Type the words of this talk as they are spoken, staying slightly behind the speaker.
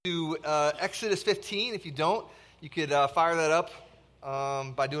Exodus 15. If you don't, you could fire that up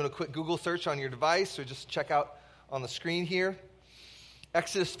by doing a quick Google search on your device, or just check out on the screen here.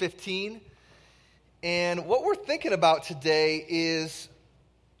 Exodus 15. And what we're thinking about today is,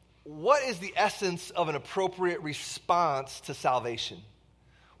 what is the essence of an appropriate response to salvation?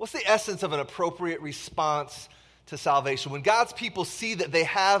 What's the essence of an appropriate response to salvation? When God's people see that they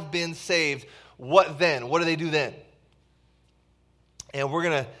have been saved, what then? What do they do then? And we're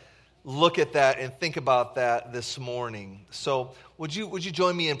going to look at that and think about that this morning. So would you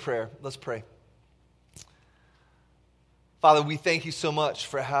join me in prayer? Let's pray. Father, we thank you so much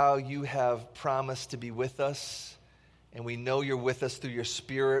for how you have promised to be with us. And we know you're with us through your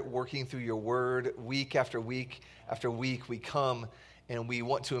Spirit, working through your word. Week after week after week, we come and we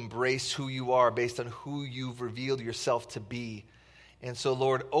want to embrace who you are based on who you've revealed yourself to be. And so,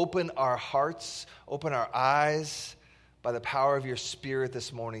 Lord, open our hearts, open our eyes by the power of your Spirit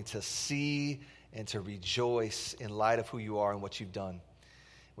this morning to see and to rejoice in light of who you are and what you've done.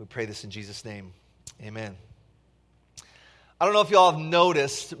 We pray this in Jesus' name. Amen. I don't know if you all have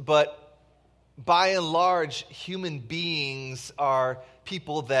noticed, but by and large, human beings are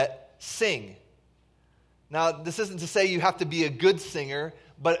people that sing. Now, this isn't to say you have to be a good singer,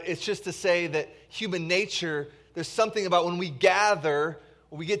 but it's just to say that human nature, there's something about when we gather,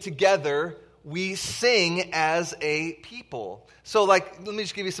 when we get together, we sing as a people. So, let me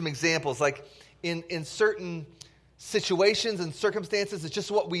just give you some examples. In certain situations and circumstances, it's just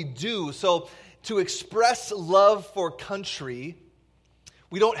what we do. So, to express love for country,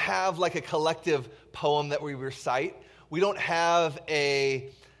 we don't have a collective poem that we recite. We don't have a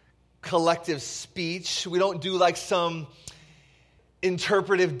collective speech. We don't do some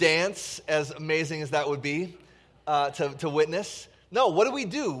interpretive dance, as amazing as that would be to witness. No, what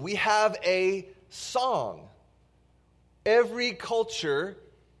do? We have a song. Every culture,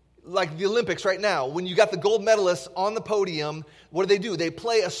 like the Olympics right now, when you got the gold medalists on the podium, what do? They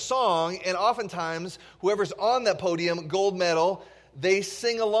play a song, and oftentimes, whoever's on that podium, gold medal, they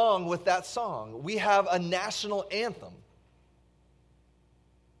sing along with that song. We have a national anthem.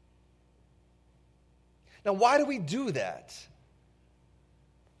 Now, why do we do that?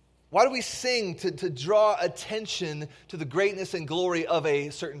 Why do we sing to draw attention to the greatness and glory of a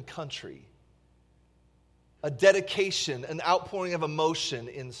certain country? A dedication, an outpouring of emotion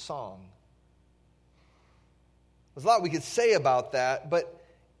in song. There's a lot we could say about that, but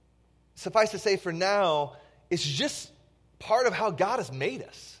suffice to say for now, it's just part of how God has made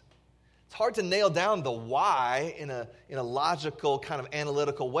us. It's hard to nail down the why in a logical, kind of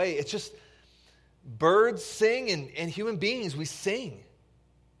analytical way. It's just birds sing and human beings, we sing.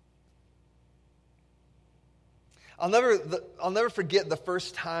 I'll never forget the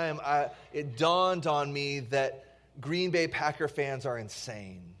first time it dawned on me that Green Bay Packer fans are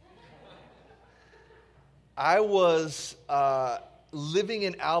insane. I was living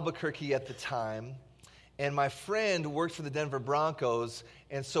in Albuquerque at the time, and my friend worked for the Denver Broncos,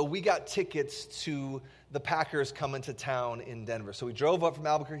 and so we got tickets to the Packers coming to town in Denver. So we drove up from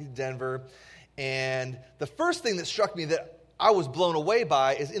Albuquerque to Denver, and the first thing that struck me that I was blown away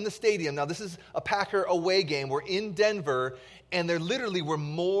by is in the stadium. Now, this is a Packer away game. We're in Denver, and there literally were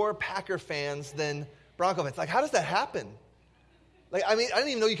more Packer fans than Bronco fans. How does that happen? I didn't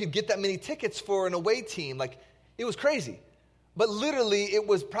even know you could get that many tickets for an away team. It was crazy. But literally, it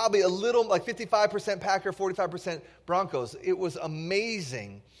was probably a little, 55% Packer, 45% Broncos. It was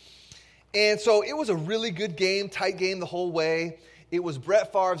amazing. And so it was a really good game, tight game the whole way. It was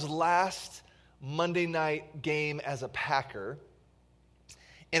Brett Favre's last Monday night game as a Packer,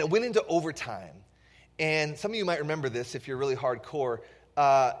 and it went into overtime. And some of you might remember this if you're really hardcore.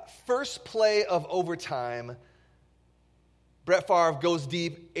 First play of overtime, Brett Favre goes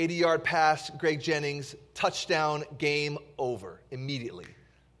deep, 80-yard pass, Greg Jennings, touchdown, game over immediately.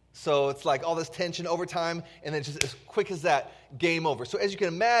 So it's all this tension, overtime, and then just as quick as that, game over. So as you can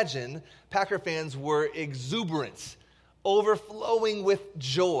imagine, Packer fans were exuberant, overflowing with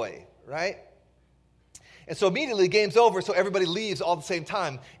joy, right? And so immediately, game's over, so everybody leaves all at the same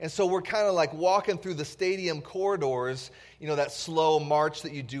time. And so we're kind of walking through the stadium corridors, that slow march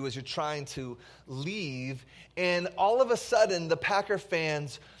that you do as you're trying to leave. And all of a sudden, the Packer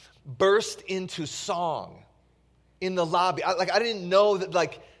fans burst into song in the lobby. I didn't know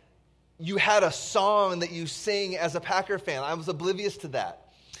that, you had a song that you sing as a Packer fan. I was oblivious to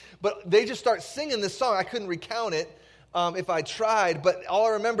that. But they just start singing this song. I couldn't recount it if I tried, but all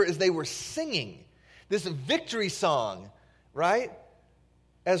I remember is they were singing this victory song, right?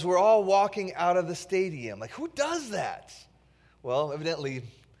 As we're all walking out of the stadium. Who does that? Well, evidently,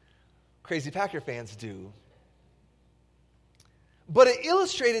 crazy Packer fans do. But it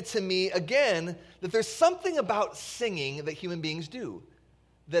illustrated to me, again, that there's something about singing that human beings do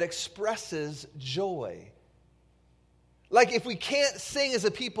that expresses joy. Like if we can't sing as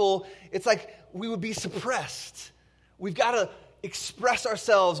a people, it's like we would be suppressed. We've got to express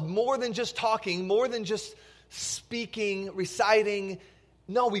ourselves more than just talking, more than just speaking, reciting.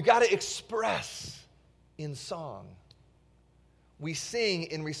 No, we've got to express in song. We sing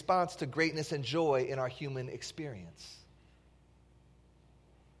in response to greatness and joy in our human experience.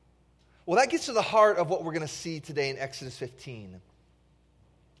 Well, that gets to the heart of what we're going to see today in Exodus 15.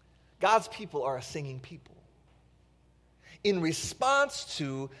 God's people are a singing people. In response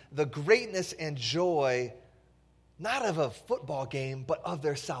to the greatness and joy, not of a football game, but of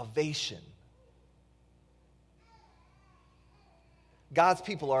their salvation. God's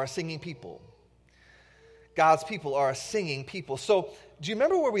people are a singing people. God's people are a singing people. So, do you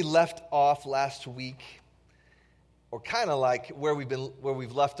remember where we left off last week? Or kind of like where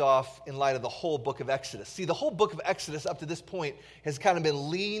we've left off in light of the whole book of Exodus. See, the whole book of Exodus up to this point has kind of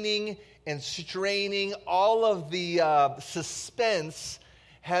been leaning and straining. All of the suspense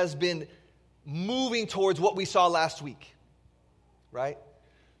has been moving towards what we saw last week, right?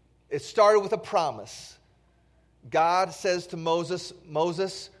 It started with a promise. God says to Moses,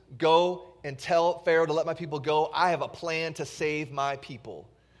 "Moses, go and tell Pharaoh to let my people go. I have a plan to save my people."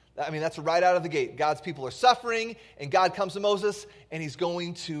 I mean, that's right out of the gate. God's people are suffering, and God comes to Moses, and he's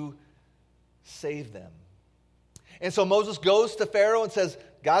going to save them. And so Moses goes to Pharaoh and says,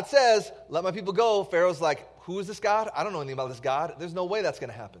 God says, let my people go. Pharaoh's like, who is this God? I don't know anything about this God. There's no way that's going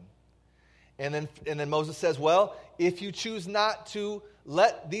to happen. And then Moses says, well, if you choose not to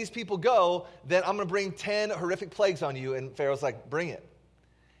let these people go, then I'm going to bring 10 horrific plagues on you. And Pharaoh's like, bring it.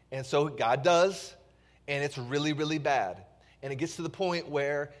 And so God does, and it's really, really bad. And it gets to the point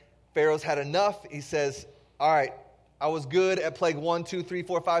where Pharaoh's had enough. He says, all right, I was good at plague 1, 2, 3,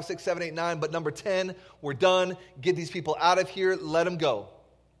 4, 5, 6, 7, 8, 9, but number 10, we're done. Get these people out of here. Let them go.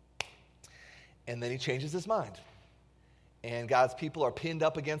 And then he changes his mind. And God's people are pinned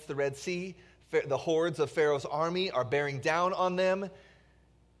up against the Red Sea. The hordes of Pharaoh's army are bearing down on them.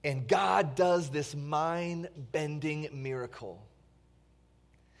 And God does this mind-bending miracle.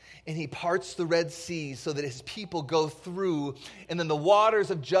 And he parts the Red Sea so that his people go through, and then the waters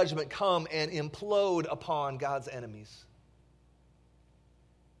of judgment come and implode upon God's enemies.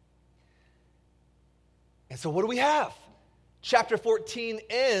 And so what do we have? Chapter 14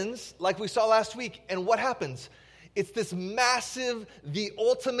 ends like we saw last week, and what happens? It's this massive, the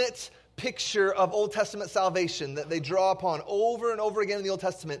ultimate picture of Old Testament salvation that they draw upon over and over again in the Old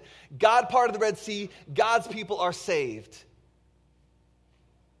Testament. God parted the Red Sea, God's people are saved.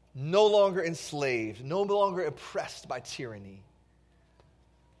 No longer enslaved, no longer oppressed by tyranny.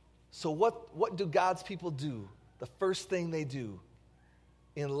 So what do God's people do? The first thing they do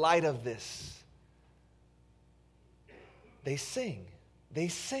in light of this, they sing. They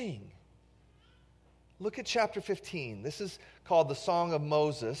sing. Look at chapter 15. This is called the Song of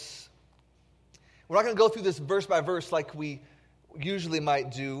Moses. We're not going to go through this verse by verse like we usually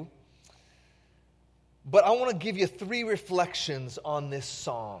might do. But I want to give you 3 reflections on this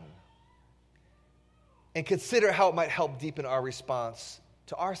song and consider how it might help deepen our response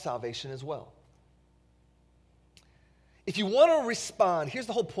to our salvation as well. If you want to respond, here's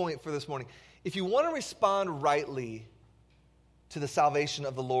the whole point for this morning. If you want to respond rightly to the salvation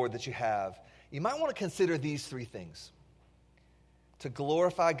of the Lord that you have, you might want to consider these 3 things: to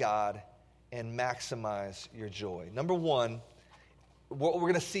glorify God and maximize your joy. Number 1, what we're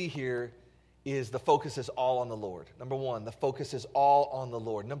going to see here is the focus is all on the Lord. Number 1, the focus is all on the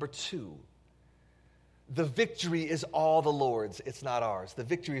Lord. Number 2, the victory is all the Lord's, it's not ours. The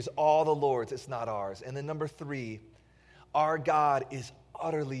victory is all the Lord's, it's not ours. And then number 3, our God is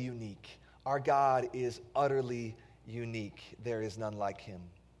utterly unique. Our God is utterly unique. There is none like him.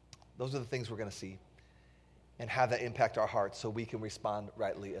 Those are the things we're going to see and have that impact our hearts so we can respond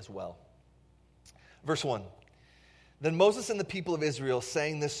rightly as well. Verse 1. Then Moses and the people of Israel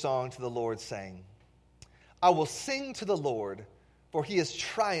sang this song to the Lord, saying, I will sing to the Lord, for he has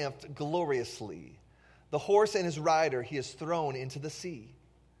triumphed gloriously. The horse and his rider he has thrown into the sea.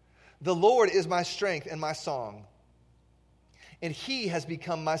 The Lord is my strength and my song, and he has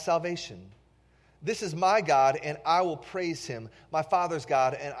become my salvation. This is my God, and I will praise him, my father's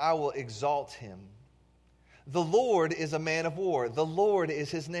God, and I will exalt him. The Lord is a man of war. The Lord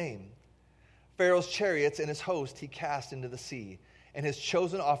is his name. Pharaoh's chariots and his host he cast into the sea, and his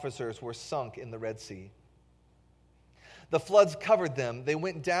chosen officers were sunk in the Red Sea. The floods covered them. They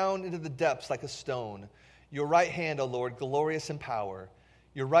went down into the depths like a stone. Your right hand, O Lord, glorious in power.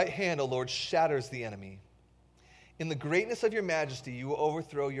 Your right hand, O Lord, shatters the enemy. In the greatness of your majesty, you will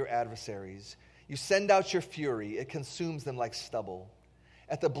overthrow your adversaries. You send out your fury. It consumes them like stubble.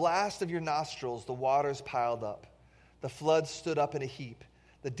 At the blast of your nostrils, the waters piled up. The floods stood up in a heap.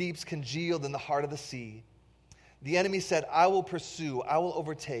 The deeps congealed in the heart of the sea. The enemy said, I will pursue, I will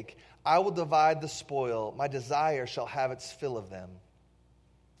overtake, I will divide the spoil. My desire shall have its fill of them.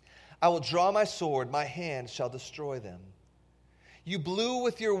 I will draw my sword, my hand shall destroy them. You blew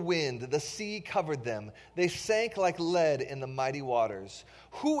with your wind, the sea covered them. They sank like lead in the mighty waters.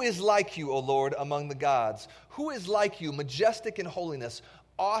 Who is like you, O Lord, among the gods? Who is like you, majestic in holiness,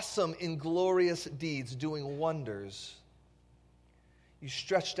 awesome in glorious deeds, doing wonders? You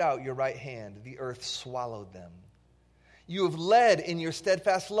stretched out your right hand, the earth swallowed them. You have led in your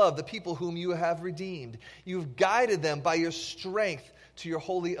steadfast love the people whom you have redeemed. You have guided them by your strength to your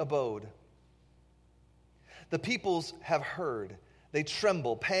holy abode. The peoples have heard. They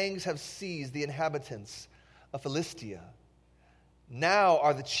tremble. Pangs have seized the inhabitants of Philistia. Now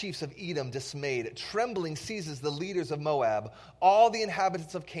are the chiefs of Edom dismayed. Trembling seizes the leaders of Moab. All the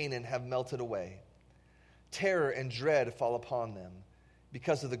inhabitants of Canaan have melted away. Terror and dread fall upon them.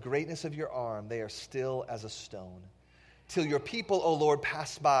 Because of the greatness of your arm, they are still as a stone. Till your people, O Lord,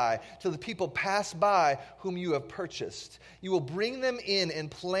 pass by. Till the people pass by whom you have purchased. You will bring them in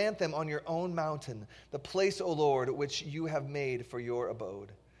and plant them on your own mountain, the place, O Lord, which you have made for your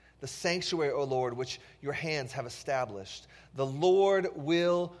abode. The sanctuary, O Lord, which your hands have established. The Lord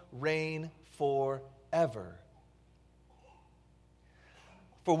will reign forever.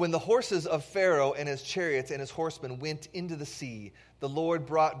 For when the horses of Pharaoh and his chariots and his horsemen went into the sea, the Lord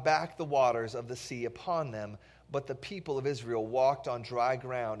brought back the waters of the sea upon them, but the people of Israel walked on dry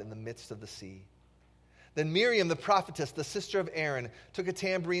ground in the midst of the sea. Then Miriam the prophetess, the sister of Aaron, took a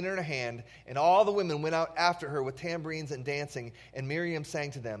tambourine in her hand, and all the women went out after her with tambourines and dancing. And Miriam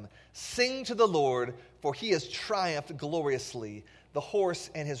sang to them, Sing to the Lord, for he has triumphed gloriously. The horse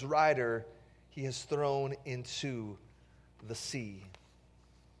and his rider he has thrown into the sea.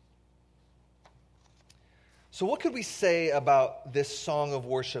 So what could we say about this song of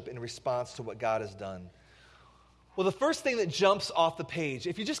worship in response to what God has done? Well, the first thing that jumps off the page,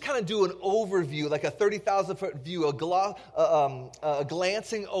 if you just kind of do an overview, like a 30,000-foot view, a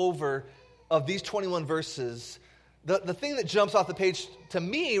glancing over of these 21 verses, the thing that jumps off the page to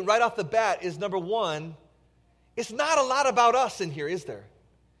me right off the bat is, number one, it's not a lot about us in here, is there?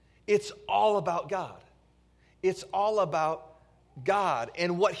 It's all about God. It's all about God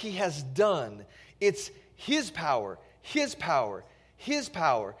and what he has done. It's his power, his power, his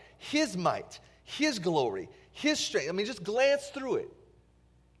power, his might, his glory, his strength. I mean, just glance through it.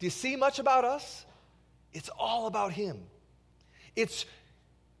 Do you see much about us? It's all about him. It's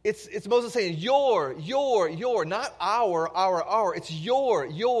Moses saying, your, not our. It's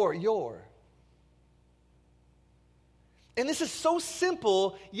your. And this is so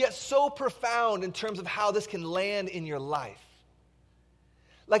simple, yet so profound in terms of how this can land in your life.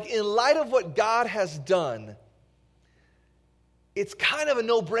 Like, in light of what God has done, it's kind of a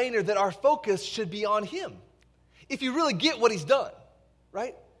no-brainer that our focus should be on him. If you really get what he's done,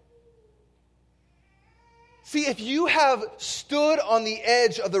 right? See, if you have stood on the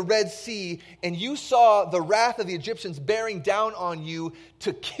edge of the Red Sea and you saw the wrath of the Egyptians bearing down on you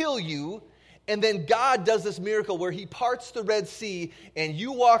to kill you, and then God does this miracle where he parts the Red Sea and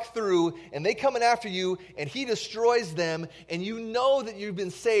you walk through and they coming after you and he destroys them, and you know that you've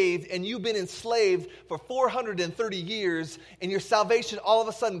been saved and you've been enslaved for 430 years, and your salvation all of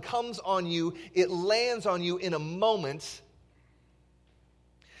a sudden comes on you, it lands on you in a moment.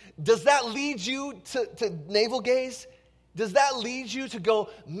 Does that lead you to navel gaze? Does that lead you to go,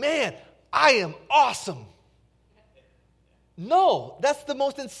 man, I am awesome? No, that's the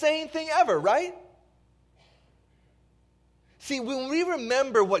most insane thing ever, right? See, when we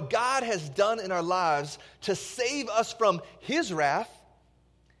remember what God has done in our lives to save us from his wrath,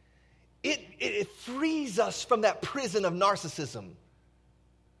 it frees us from that prison of narcissism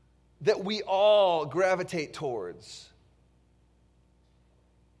that we all gravitate towards.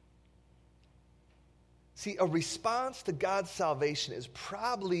 See, a response to God's salvation is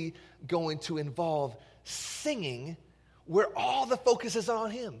probably going to involve singing where all the focus is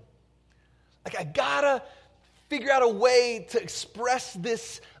on him. Like, I gotta figure out a way to express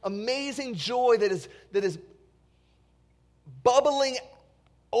this amazing joy that is bubbling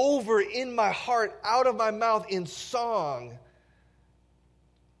over in my heart, out of my mouth in song.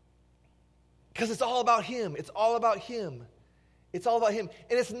 Because it's all about him. It's all about him. It's all about him.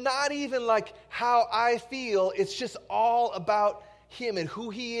 And it's not even like how I feel. It's just all about him and who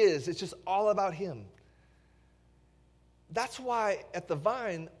he is. It's just all about him. That's why at the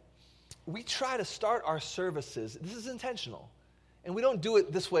Vine, we try to start our services, this is intentional, and we don't do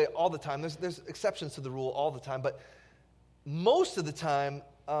it this way all the time. There's exceptions to the rule all the time, but most of the time,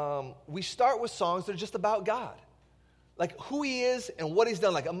 we start with songs that are just about God. Like who he is and what he's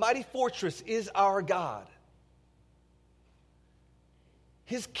done. Like a mighty fortress is our God.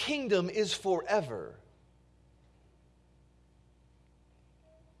 His kingdom is forever.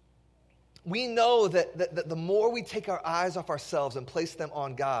 We know that the more we take our eyes off ourselves and place them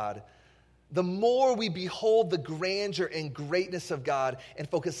on God, the more we behold the grandeur and greatness of God and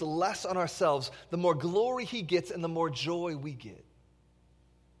focus less on ourselves, the more glory he gets and the more joy we get.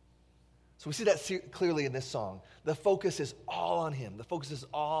 So we see that clearly in this song. The focus is all on him. The focus is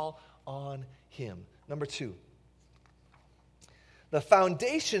all on him. Number 2, the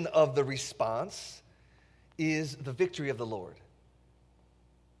foundation of the response is the victory of the Lord.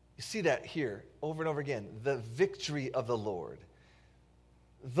 You see that here over and over again. The victory of the Lord.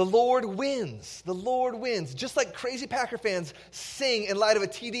 The Lord wins. The Lord wins. Just like crazy Packer fans sing in light of a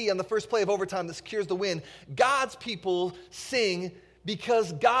TD on the first play of overtime that secures the win, God's people sing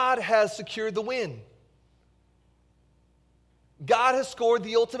because God has secured the win. God has scored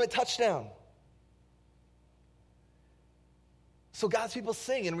the ultimate touchdown. So God's people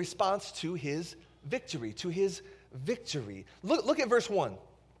sing in response to his victory, Look at verse 1.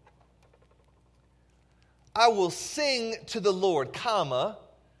 I will sing to the Lord, comma.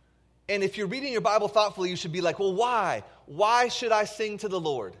 And if you're reading your Bible thoughtfully, you should be like, well, why? Why should I sing to the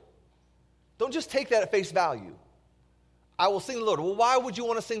Lord? Don't just take that at face value. I will sing to the Lord. Well, why would you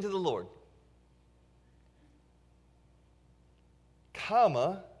want to sing to the Lord?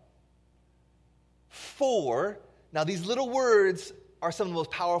 Comma, for. Now, these little words are some of the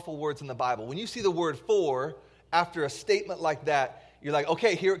most powerful words in the Bible. When you see the word for after a statement like that, you're like,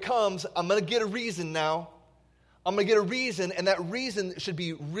 okay, here it comes. I'm going to get a reason now. I'm going to get a reason, and that reason should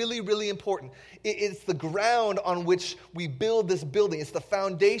be really, really important. It's the ground on which we build this building. It's the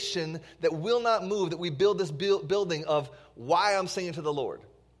foundation that will not move, that we build this building of why I'm singing to the Lord.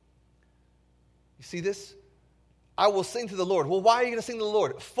 You see this? I will sing to the Lord. Well, why are you going to sing to the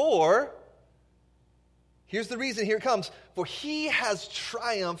Lord? For, here's the reason, here it comes. For he has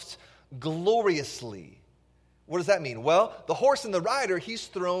triumphed gloriously. What does that mean? Well, the horse and the rider, he's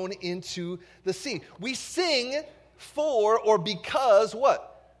thrown into the sea. We sing for or because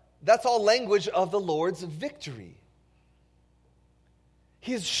what? That's all language of the Lord's victory.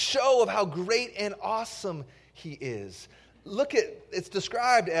 His show of how great and awesome he is. Look at, it's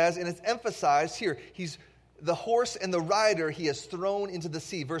described as, and it's emphasized here, he's the horse and the rider he has thrown into the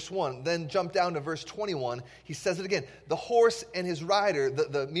sea, verse 1. Then jump down to verse 21. He says it again. The horse and his rider,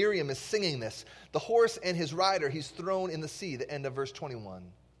 the Miriam is singing this. The horse and his rider he's thrown in the sea, the end of verse 21.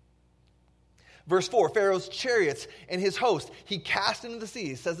 Verse 4, Pharaoh's chariots and his host, he cast into the sea.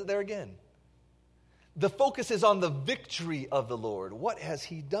 He says it there again. The focus is on the victory of the Lord. What has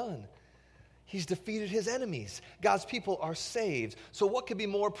he done? He's defeated his enemies. God's people are saved. So what could be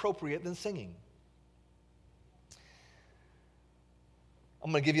more appropriate than singing? I'm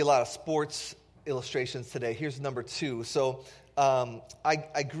going to give you a lot of sports illustrations today. Here's number 2. So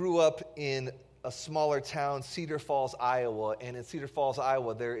I grew up in a smaller town, Cedar Falls, Iowa. And in Cedar Falls,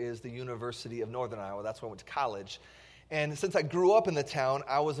 Iowa, there is the University of Northern Iowa. That's where I went to college. And since I grew up in the town,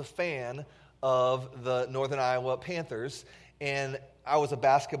 I was a fan of the Northern Iowa Panthers. And I was a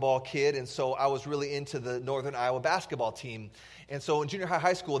basketball kid, and so I was really into the Northern Iowa basketball team. And so in junior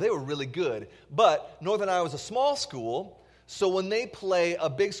high school, they were really good. But Northern Iowa is a small school. So when they play a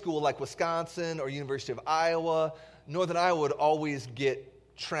big school like Wisconsin or University of Iowa, Northern Iowa would always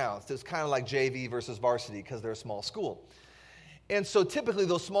get trounced. It's kind of like JV versus varsity because they're a small school. And so typically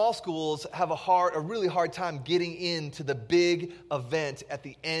those small schools have a really hard time getting into the big event at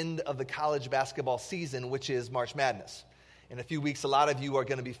the end of the college basketball season, which is March Madness. In a few weeks, a lot of you are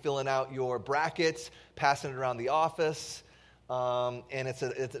going to be filling out your brackets, passing it around the office. And it's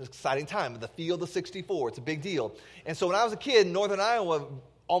an exciting time. The field of 64, it's a big deal. And so when I was a kid, Northern Iowa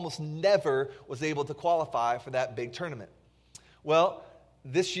almost never was able to qualify for that big tournament. Well,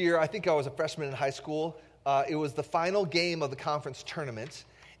 this year, I think I was a freshman in high school. It was the final game of the conference tournament.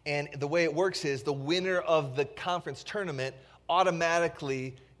 And the way it works is the winner of the conference tournament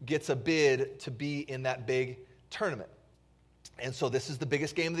automatically gets a bid to be in that big tournament. And so this is the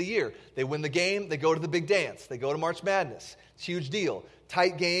biggest game of the year. They win the game, they go to the big dance. They go to March Madness. It's a huge deal.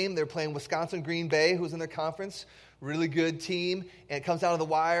 Tight game. They're playing Wisconsin Green Bay, who's in their conference. Really good team. And it comes down to the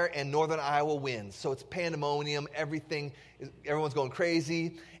wire, and Northern Iowa wins. So it's pandemonium. Everyone's going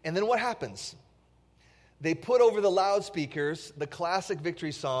crazy. And then what happens? They put over the loudspeakers the classic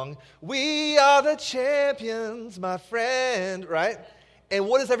victory song, "We are the champions, my friend," right? And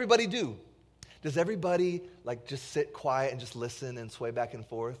what does everybody do? Does everybody like just sit quiet and just listen and sway back and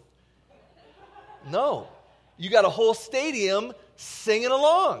forth? No. You got a whole stadium singing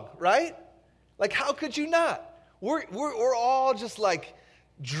along, right? Like, how could you not? We're all just like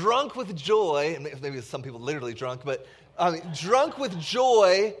drunk with joy, and maybe some people literally drunk, but drunk with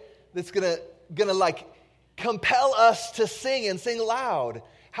joy that's gonna like compel us to sing and sing loud.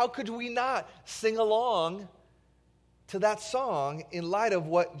 How could we not sing along to that song in light of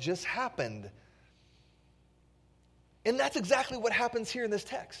what just happened? And that's exactly what happens here in this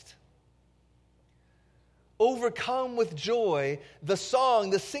text. Overcome with joy, the song,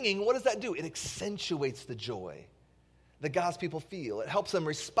 the singing, what does that do? It accentuates the joy that God's people feel. It helps them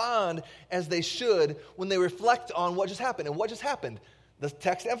respond as they should when they reflect on what just happened. And what just happened? The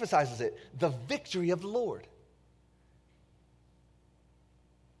text emphasizes it. The victory of the Lord.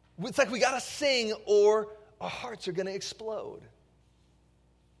 It's like we got to sing or our hearts are going to explode.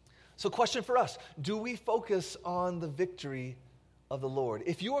 So question for us, do we focus on the victory of the Lord?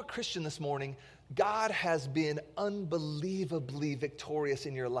 If you're a Christian this morning, God has been unbelievably victorious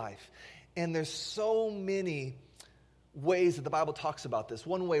in your life. And there's so many ways that the Bible talks about this.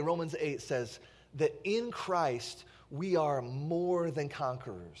 One way, Romans 8 says that in Christ we are more than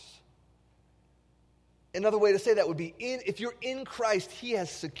conquerors. Another way to say that would be, if you're in Christ, he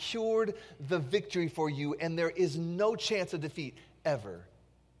has secured the victory for you, and there is no chance of defeat ever.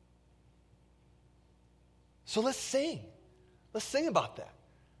 So let's sing. Let's sing about that.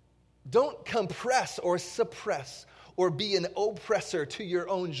 Don't compress or suppress or be an oppressor to your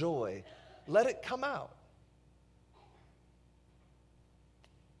own joy. Let it come out.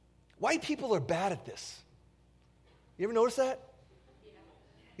 White people are bad at this. You ever notice that?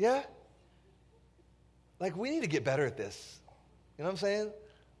 Yeah? Like, we need to get better at this. You know what I'm saying?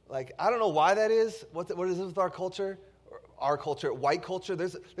 Like, I don't know why that is. What is it with our culture? Our culture, white culture.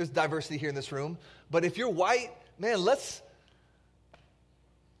 There's diversity here in this room. But if you're white, man,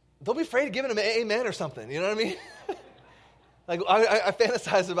 don't be afraid of giving them an amen or something. You know what I mean? Like, I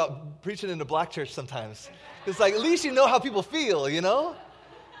fantasize about preaching in a black church sometimes. It's like, at least you know how people feel, you know?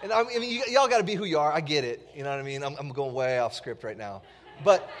 And I mean, y'all got to be who you are. I get it. You know what I mean? I'm going way off script right now.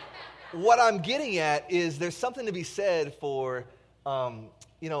 But what I'm getting at is there's something to be said for, come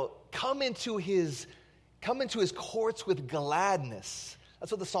into his courts with gladness.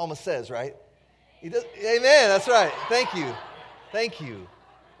 That's what the psalmist says, right? Amen. That's right. Thank you.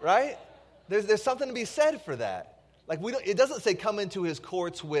 Right? There's something to be said for that. Like, it doesn't say come into his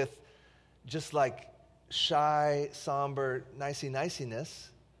courts with just like shy, somber, nicey-niciness.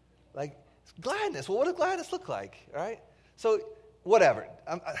 Like, gladness. Well, what does gladness look like? All right? So, whatever.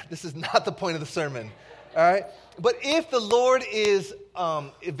 This is not the point of the sermon. All right? But if the Lord is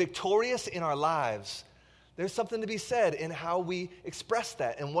victorious in our lives, there's something to be said in how we express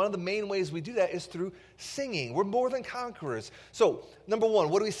that. And one of the main ways we do that is through singing. We're more than conquerors. So, number one,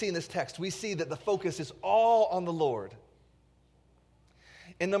 what do we see in this text? We see that the focus is all on the Lord.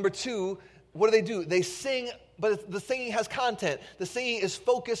 And number two, what do? They sing, but the singing has content. The singing is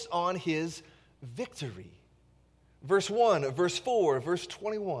focused on his victory. Verse 1, verse 4, verse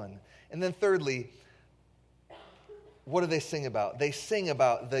 21. And then thirdly, what do they sing about? They sing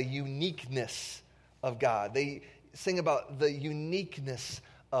about the uniqueness of God. They sing about the uniqueness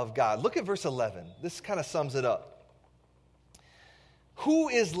of God. Look at verse 11. This kind of sums it up. Who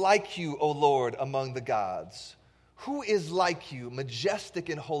is like you, O Lord, among the gods? Who is like you,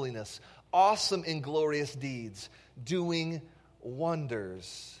 majestic in holiness, awesome in glorious deeds, doing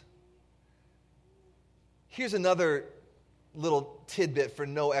wonders? Here's another little tidbit for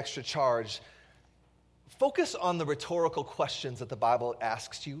no extra charge. Focus on the rhetorical questions that the Bible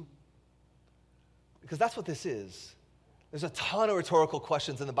asks you, because that's what this is. There's a ton of rhetorical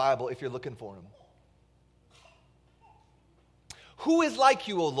questions in the Bible if you're looking for them. Who is like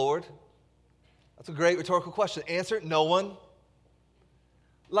you, O Lord? That's a great rhetorical question. Answer, no one.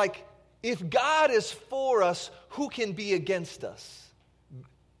 Like, if God is for us, who can be against us?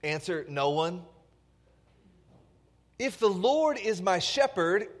 Answer, no one. If the Lord is my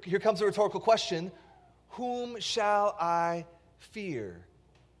shepherd, here comes a rhetorical question, whom shall I fear?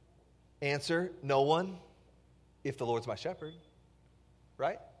 Answer, no one, if the Lord's my shepherd,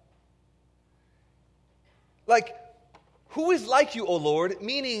 right? Like, who is like you, O Lord?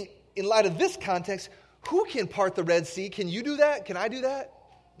 Meaning, in light of this context, who can part the Red Sea? Can you do that? Can I do that?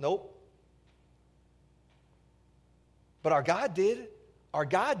 Nope. But our God did. Our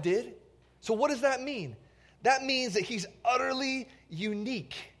God did. So what does that mean? That means that he's utterly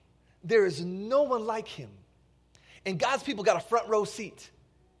unique. There is no one like him. And God's people got a front row seat.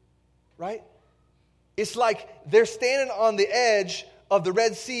 Right? It's like they're standing on the edge of the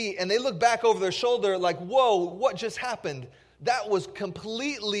Red Sea and they look back over their shoulder like, whoa, what just happened? That was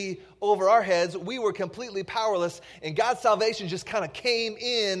completely over our heads. We were completely powerless. And God's salvation just kind of came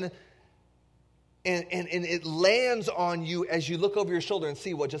in and it lands on you as you look over your shoulder and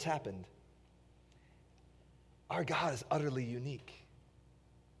see what just happened. Our God is utterly unique.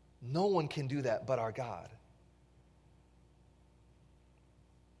 No one can do that but our God.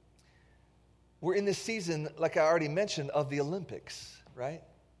 We're in this season, like I already mentioned, of the Olympics, right?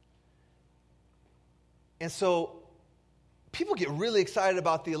 And so people get really excited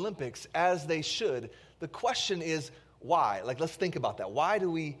about the Olympics, as they should. The question is, why? Like, let's think about that. Why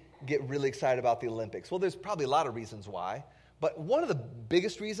do we get really excited about the Olympics? Well, there's probably a lot of reasons why. But one of the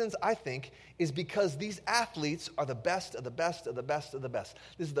biggest reasons, I think, is because these athletes are the best of the best of the best of the best.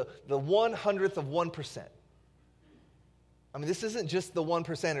 This is the 100th of 1%. I mean, this isn't just the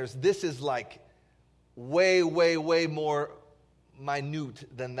 1%ers. This is like way, way, way more minute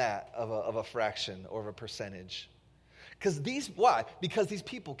than that of a fraction or of a percentage. Why? Because these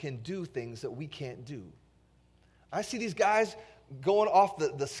people can do things that we can't do. I see these guys going off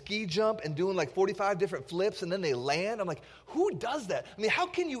the ski jump and doing like 45 different flips and then they land. I'm like, who does that? I mean, how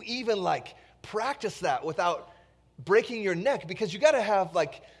can you even like practice that without breaking your neck? Because you got to have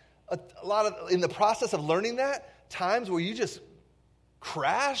like a lot of, in the process of learning that, times where you just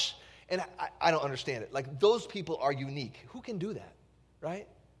crash. And I don't understand it. Like, those people are unique. Who can do that, right?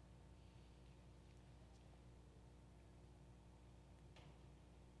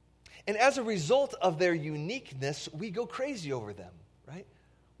 And as a result of their uniqueness, we go crazy over them, right?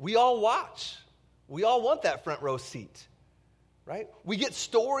 We all watch. We all want that front row seat, right? We get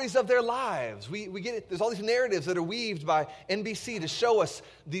stories of their lives. We get, there's all these narratives that are weaved by NBC to show us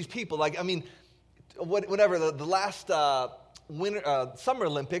these people. Like, I mean, whenever the last Summer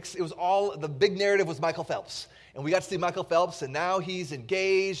Olympics, it was all, the big narrative was Michael Phelps. And we got to see Michael Phelps, and now he's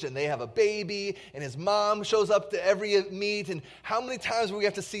engaged, and they have a baby, and his mom shows up to every meet. And how many times do we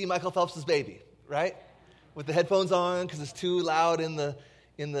have to see Michael Phelps' baby, right? With the headphones on because it's too loud in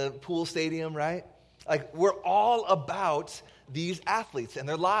the pool stadium, right? Like, we're all about these athletes and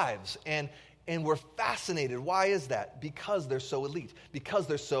their lives, and we're fascinated. Why is that? Because they're so elite, because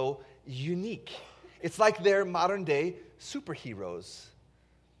they're so unique. It's like they're modern-day superheroes.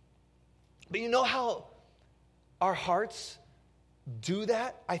 But you know how our hearts do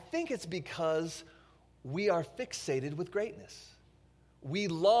that? I think it's because we are fixated with greatness. We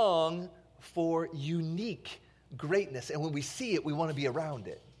long for unique greatness, and when we see it, we want to be around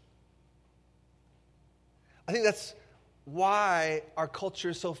it. I think that's why our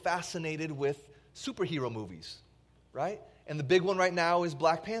culture is so fascinated with superhero movies, right? And the big one right now is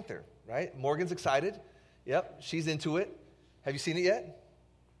Black Panther, right? Morgan's excited. Yep, she's into it. Have you seen it yet?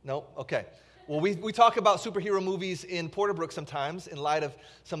 No? Okay. Well, we talk about superhero movies in Porterbrook sometimes in light of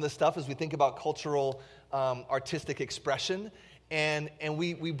some of the stuff as we think about cultural, artistic expression. And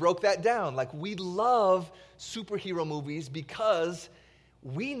we broke that down. Like, we love superhero movies because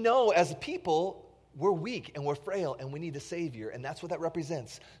we know as people we're weak and we're frail and we need a savior. And that's what that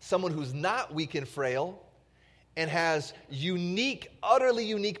represents. Someone who's not weak and frail and has unique, utterly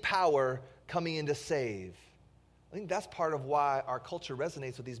unique power coming in to save. I think that's part of why our culture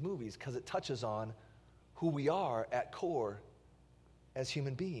resonates with these movies, because it touches on who we are at core as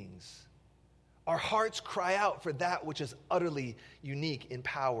human beings. Our hearts cry out for that which is utterly unique in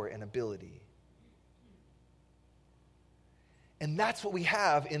power and ability. And that's what we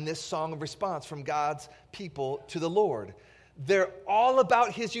have in this song of response from God's people to the Lord. They're all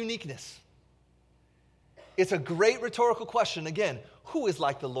about his uniqueness. It's a great rhetorical question. Again, who is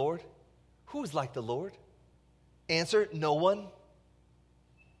like the Lord? Who is like the Lord? Answer, no one.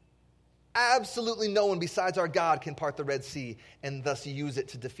 Absolutely no one besides our God can part the Red Sea and thus use it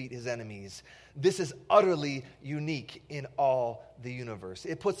to defeat his enemies. This is utterly unique in all the universe.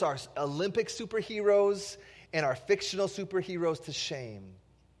 It puts our Olympic superheroes and our fictional superheroes to shame.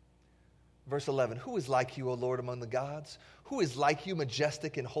 Verse 11, who is like you, O Lord, among the gods? Who is like you,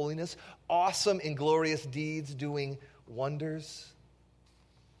 majestic in holiness, awesome in glorious deeds, doing wonders?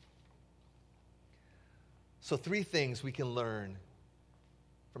 So 3 things we can learn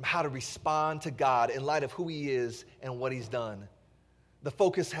from how to respond to God in light of who he is and what he's done. The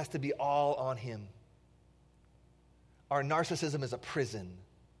focus has to be all on him. Our narcissism is a prison.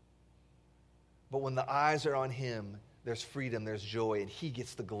 But when the eyes are on him, there's freedom, there's joy, and he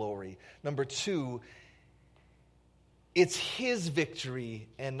gets the glory. Number 2, it's his victory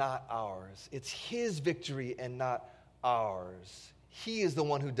and not ours. It's his victory and not ours. He is the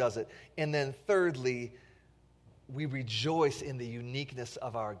one who does it. And then thirdly, we rejoice in the uniqueness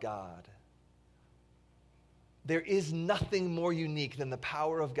of our God. There is nothing more unique than the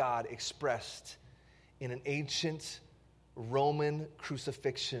power of God expressed in an ancient Roman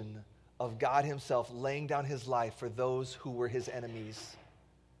crucifixion of God himself laying down his life for those who were his enemies.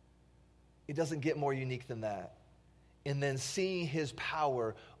 It doesn't get more unique than that. And then seeing his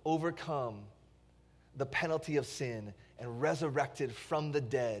power overcome the penalty of sin and resurrected from the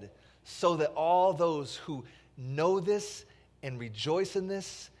dead, so that all those who know this and rejoice in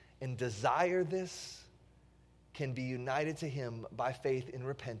this and desire this can be united to him by faith in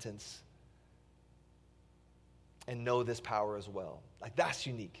repentance and know this power as well. Like, that's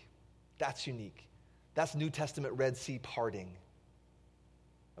unique. That's unique. That's New Testament Red Sea parting.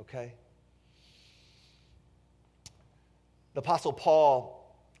 Okay? The Apostle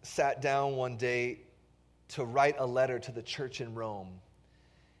Paul sat down one day to write a letter to the church in Rome.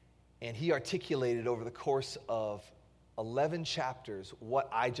 And he articulated over the course of 11 chapters what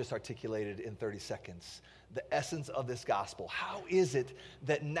I just articulated in 30 seconds. The essence of this gospel. How is it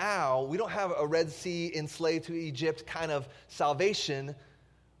that now we don't have a Red Sea enslaved to Egypt kind of salvation?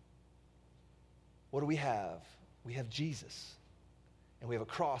 What do we have? We have Jesus. And we have a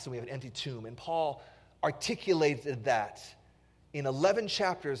cross and we have an empty tomb. And Paul articulated that in 11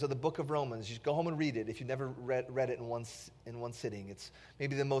 chapters of the book of Romans. You should go home and read it if you've never read it in one sitting. It's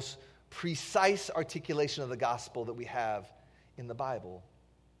maybe the most precise articulation of the gospel that we have in the Bible.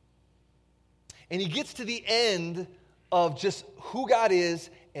 And he gets to the end of just who God is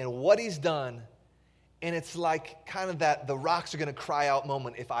and what he's done. And it's like kind of that the rocks are going to cry out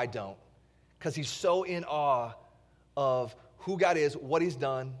moment if I don't. Because he's so in awe of who God is, what he's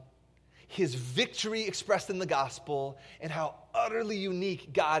done, his victory expressed in the gospel, and how utterly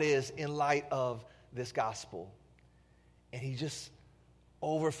unique God is in light of this gospel. And he just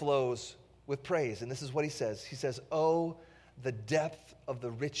overflows with praise. And this is what he says. He says, "Oh, the depth of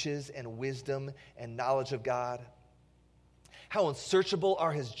the riches and wisdom and knowledge of God. How unsearchable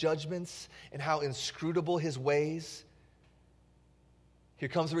are his judgments and how inscrutable his ways." Here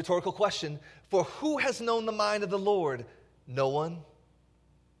comes the rhetorical question. "For who has known the mind of the Lord? No one.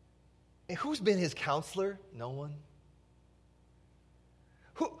 And who's been his counselor? No one.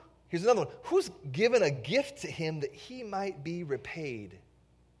 Here's another one. Who's given a gift to him that he might be repaid?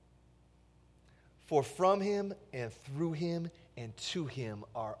 For from him and through him and to him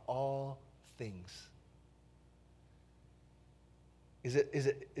are all things." Is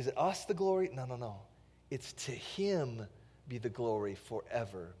it us the glory? No. It's to him be the glory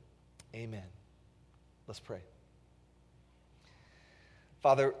forever. Amen. Let's pray.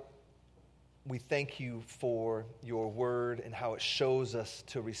 Father, we thank you for your word and how it shows us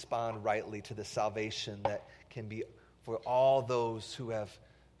to respond rightly to the salvation that can be for all those who have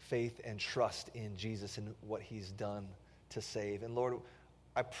faith and trust in Jesus and what he's done to save. And Lord,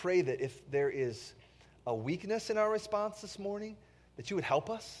 I pray that if there is a weakness in our response this morning, that you would help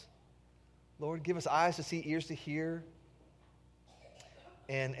us. Lord, give us eyes to see, ears to hear.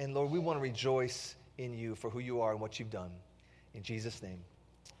 And Lord, we want to rejoice in you for who you are and what you've done. In Jesus' name,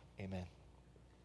 amen.